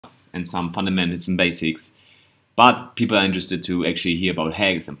and some fundamentals and basics. But people are interested to actually hear about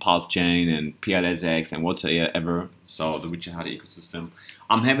HEX and Pulse Chain and PLSX and whatsoever. So the Richard Hart ecosystem,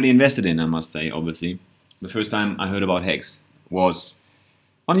 I'm heavily invested in, I must say, obviously. The first time I heard about HEX was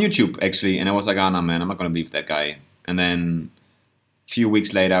on YouTube, actually, and I was like, oh no man, I'm not gonna believe that guy. And then a few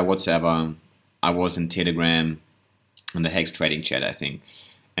weeks later, whatsoever, I was in Telegram, in the HEX trading chat, I think.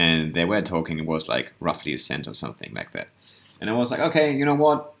 And they were talking, it was like roughly a cent or something like that. And I was like, okay, you know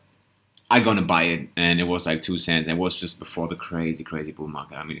what? I'm gonna buy it, and it was like 2 cents. It was just before the crazy bull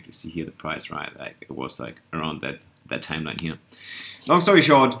market. I mean, if you see here the price, right, like it was like around that timeline here. Long story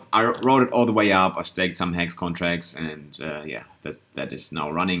short, I wrote it all the way up. I staked some HEX contracts, and yeah, that is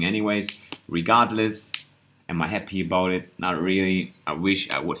now running anyways. Regardless, am I happy about it? Not really. I wish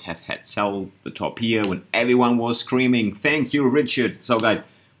I would have had sold the top here when everyone was screaming, "Thank you, Richard." So guys,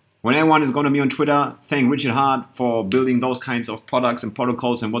 when everyone is going to be on Twitter, thank Richard Hart for building those kinds of products and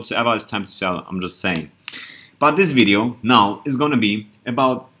protocols and whatsoever, it's time to sell. I'm just saying. But this video now is going to be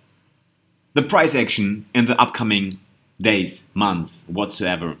about the price action in the upcoming days, months,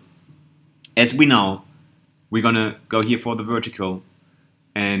 whatsoever. As we know, we're going to go here for the vertical.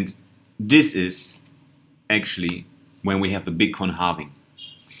 And this is actually when we have the Bitcoin halving.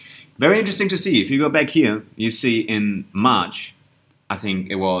 Very interesting to see. If you go back here, you see in March, I think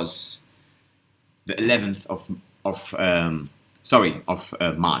it was the 11th of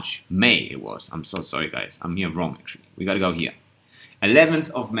March. May it was. I'm so sorry, guys. I'm here wrong, actually. We got to go here. 11th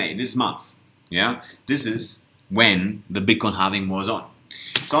of May, this month. Yeah, this is when the Bitcoin halving was on.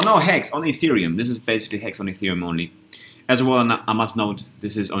 So now HEX on Ethereum. This is basically HEX on Ethereum only. As well, I must note,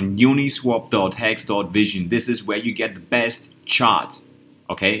 this is on uniswap.hex.vision. This is where you get the best chart.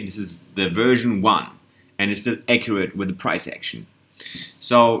 Okay, this is the version 1. And it's still accurate with the price action.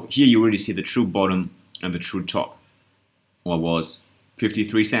 So here you really see the true bottom and the true top, or was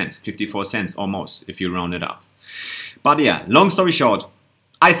 53 cents, 54 cents almost, if you round it up. But yeah, long story short,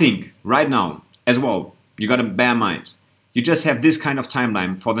 I think right now as well, you got to bear in mind, you just have this kind of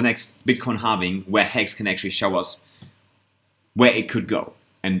timeline for the next Bitcoin halving where HEX can actually show us where it could go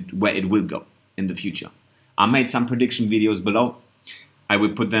and where it will go in the future. I made some prediction videos below. I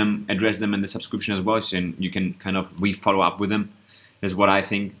will put them, address them in the subscription as well, so you can kind of re-follow up with them. Is what I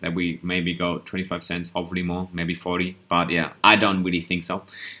think, that we maybe go 25 cents, hopefully more, maybe 40. But yeah, I don't really think so.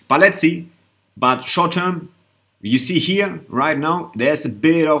 But let's see. But short term, you see here, right now, there's a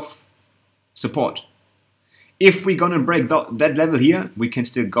bit of support. If we're gonna break that level here, we can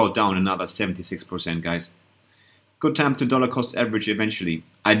still go down another 76%, guys. Good time to dollar cost average eventually.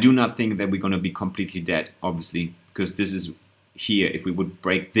 I do not think that we're gonna be completely dead, obviously, because this is here, if we would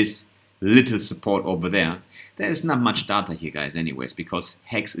break this little support over there, there's not much data here, guys, anyways, because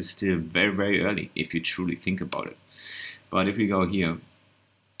HEX is still very early if you truly think about it. But if we go here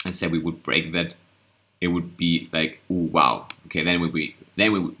and say we would break that, it would be like, ooh, wow, okay, then we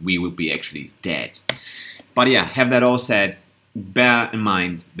would be actually dead. But yeah, have that all said, bear in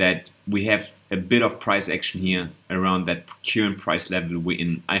mind that we have a bit of price action here around that current price level we're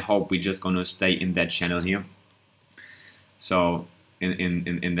in. I hope we're just gonna stay in that channel here. So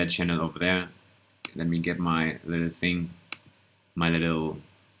in that channel over there. Let me get my little thing, my little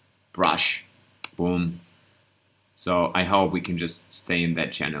brush. Boom. So I hope we can just stay in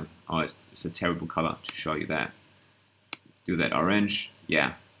that channel. Oh, it's a terrible color to show you that. Do that orange.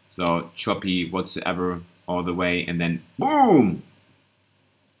 Yeah. So choppy whatsoever all the way, and then boom!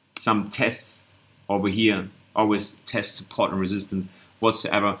 Some tests over here. Always test support and resistance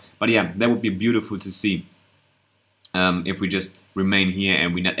whatsoever. But yeah, that would be beautiful to see. If we just remain here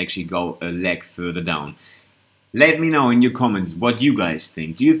and we not actually go a leg further down. Let me know in your comments what you guys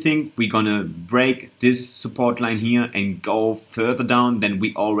think. Do you think we're gonna break this support line here and go further down than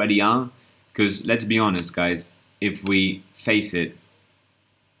we already are? Because let's be honest, guys, if we face it,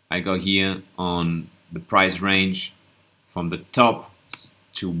 I go here on the price range from the top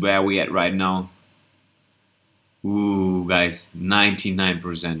to where we at right now. Ooh, guys,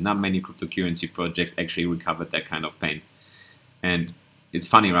 99%. Not many cryptocurrency projects actually recovered that kind of pain. And it's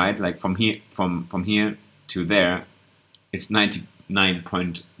funny, right? Like from here to there, it's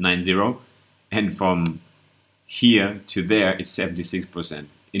 99.90, and from here to there, it's 76%.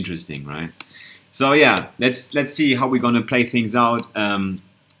 Interesting, right? So yeah, let's see how we're gonna play things out.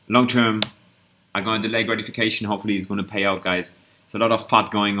 Long term, I'm gonna delay gratification. Hopefully, it's gonna pay out, guys. There's a lot of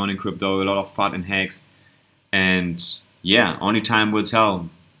FUD going on in crypto, a lot of FUD in HEX. And yeah, only time will tell.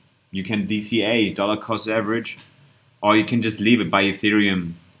 You can DCA, dollar cost average, or you can just leave it by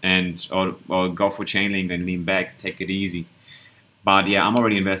Ethereum and or go for Chainlink and lean back, take it easy. But yeah, I'm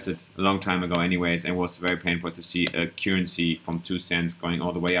already invested a long time ago anyways, and it was very painful to see a currency from 2 cents going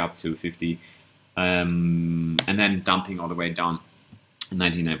all the way up to 50 and then dumping all the way down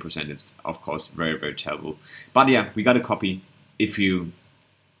 99%. It's of course very, very terrible. But yeah, we got a copy if you've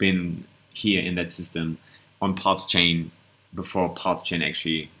been here in that system on Pulse Chain before Pulse Chain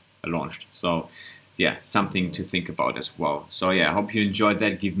actually launched. So yeah, something to think about as well. So yeah, I hope you enjoyed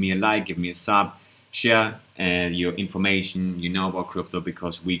that. Give me a like, give me a sub, share your information you know about crypto,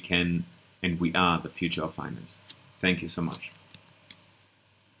 because we can and we are the future of finance. Thank you so much.